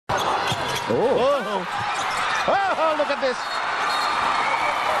Oh, look at this.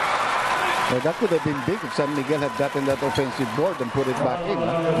 Well, that could have been big if San Miguel had gotten that offensive board and put it back in.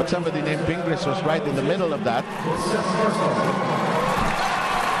 But somebody named Pingris was right in the middle of that.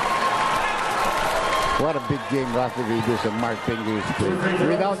 What a big game Rafi Reavies and Marc Pingris played.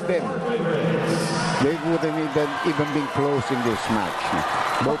 Without them, they wouldn't even been close in this match.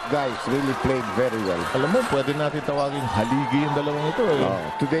 Both guys really played very well. Alam mo, pwede natin tawagin haligi yung dalawang ito.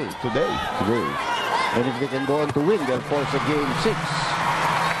 Today. And if they can go on to win, they'll force a game 6.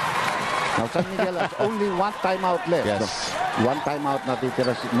 Now, San Miguel has only one timeout left. Yes. So, one timeout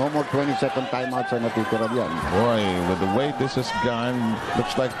natitira. No more 20-second timeouts ang natitira diyan. Boy, with the way this has gone,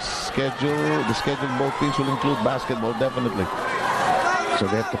 looks like the schedule both teams will include basketball, definitely.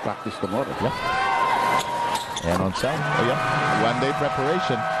 So they have to practice tomorrow. Yeah. And on Sam, one-day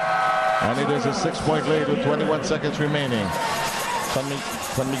preparation. And it is a 6-point lead with 21 seconds remaining. San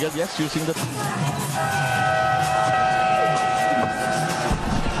Miguel, yes, using the...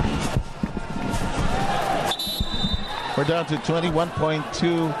 We're down to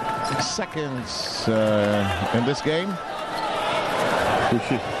 21.2 seconds in this game. Who's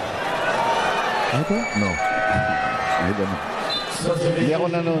she? I don't know. I don't know. Hindi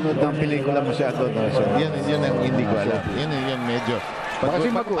ako nanonood ng pelikula masyado. So, yan ang hindi ko alam. Yan medyo.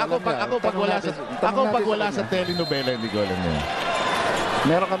 Ako pag wala sa telenovela, hindi ko alam yan.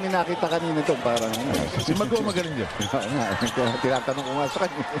 Meron kami nakita kanina ito. Parang si Mago magaling dyan. Tinatanong ko nga sa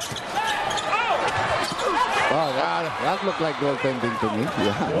kanya. Oh, that looked like goaltending to me.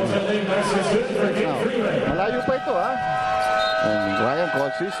 Yeah. Malayo pa ito, ha? And Ryan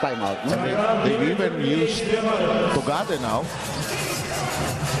calls his timeout. They've even used Tugade now.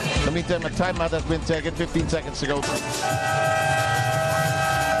 In the meantime, a timeout has been taken 15 seconds to go.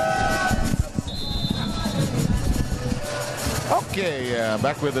 Okay,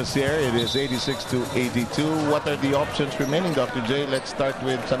 back with us here. It is 86-82. What are the options remaining, Dr. J? Let's start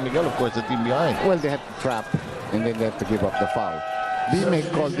with San Miguel, of course, the team behind. Well, they have to trap, and then they have to give up the foul. They may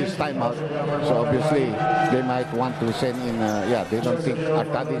call this timeout, so obviously they might want to send in, they don't think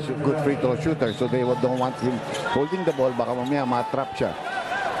Artadi is a good free throw shooter, so they don't want him holding the ball, baka mamaya ma-trap siya.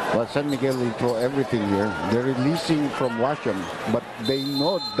 Well, San Miguel will throw everything here. They're releasing from Washam, but they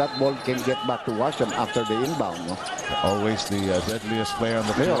know that ball can get back to Washam after the inbound. No? Always the deadliest player on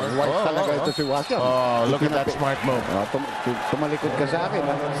the floor. Talaga ito si Washam. Oh, look at that smart move. Tumalikod ka sa akin.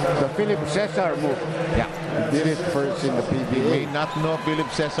 The Philip Cesar move. Yeah. He did it first in the PBA. You may not know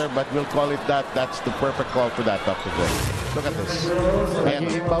Philip Cesar, but we'll call it that. That's the perfect call for that, Dr. J. Look at this.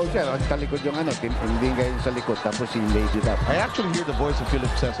 Nag-iimbaw siya. Sa likod yung hindi ngayon sa likod. Tapos he laid it up. I actually hear the voice of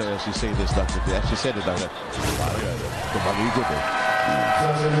Philip Cesar as you say this, Dr. J. As you said it, Dr. Tumaligod eh.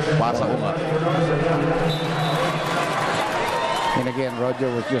 Pasa ko nga. And again,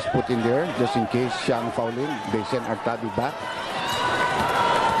 Roger was just put in there just in case siya ang fouling. They send Artadi back.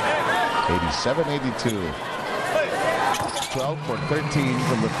 87-82. 12 for 13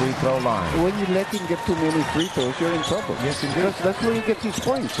 from the free throw line. When you let him get too many free throws, you're in trouble. Yes, indeed. That's where he gets his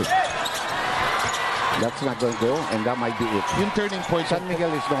points. That's not going to go, and that might be it. In turning point, San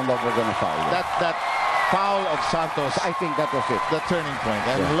Miguel is no longer going to foul. That foul of Santos, I think that was it. The turning point.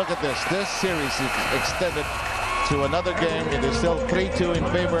 And look at this. This series is extended to another game. It is still 3-2 in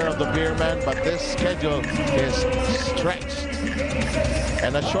favor of the Beermen, but this schedule is stretched.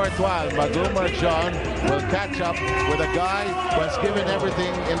 In a short while, Magumar John will catch up with a guy who has given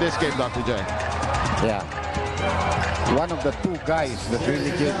everything in this game, Dr. J. Yeah. One of the two guys that really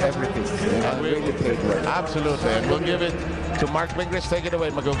gave everything. Really played well. Absolutely. And we'll give it to Marc Pingris. Take it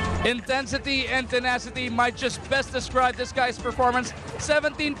away, Magum. Intensity and tenacity might just best describe this guy's performance.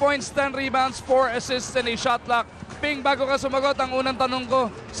 17 points, 10 rebounds, 4 assists, and a shot block. Ping, bago ka sumagot, ang unang tanong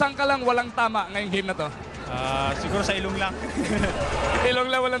ko, saan ka lang walang tama ngayong game na to? Siguro sa ilong lang. Ilong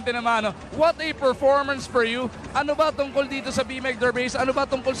lang walang tinamaan. What a performance for you. Ano ba tungkol dito sa BMEG Derbies? Ano ba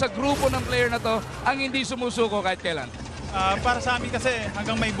tungkol sa grupo ng player na to ang hindi sumusuko kahit kailan? Para sa amin kasi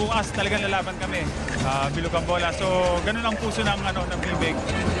hanggang may bukas talagang lalaban kami. Bilog ang bola. So ganun ang puso ng BMEG.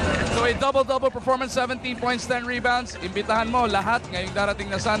 So a double-double performance, 17 points, 10 rebounds. Imbitahan mo lahat ngayong darating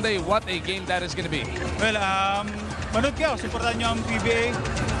na Sunday. What a game that is gonna be. Well, manood kayo. Supportan nyo ang PBA.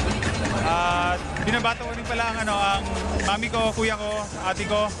 Binabata ko rin pala ang mami ko, kuya ko, ate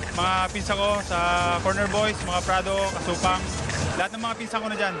ko, mga pinsa ko sa Corner Boys, mga Prado, Kasupang, lahat ng mga pinsa ko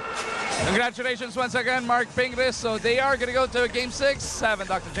na dyan. Congratulations once again, Marc Pingris. So they are going to go to Game 6, 7,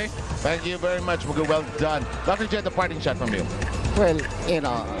 Dr. J. Thank you very much, Mugu. Well done. Dr. J, the parting shot from you. Well, you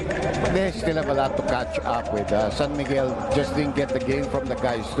know, they still have a lot to catch up with. San Miguel just didn't get the game from the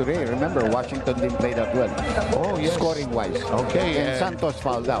guys today. Remember, Washington didn't play that well. Oh, yes. Scoring-wise. Okay. And Santos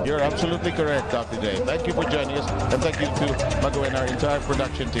fouled out. You're absolutely correct, Dr. J. Thank you for joining us, and thank you to Mago and our entire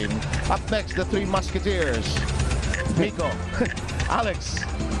production team. Up next, the three Musketeers. Miko, Alex,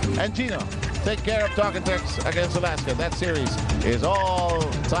 and Gino. Take care of Talk and Text against Alaska. That series is all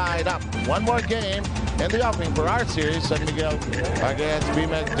tied up. One more game in the offing for our series, San Miguel against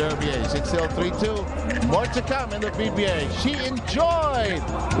Beermen Reavies. It's still 3-2. More to come in the PBA. She enjoyed.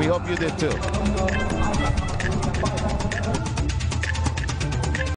 We hope you did too.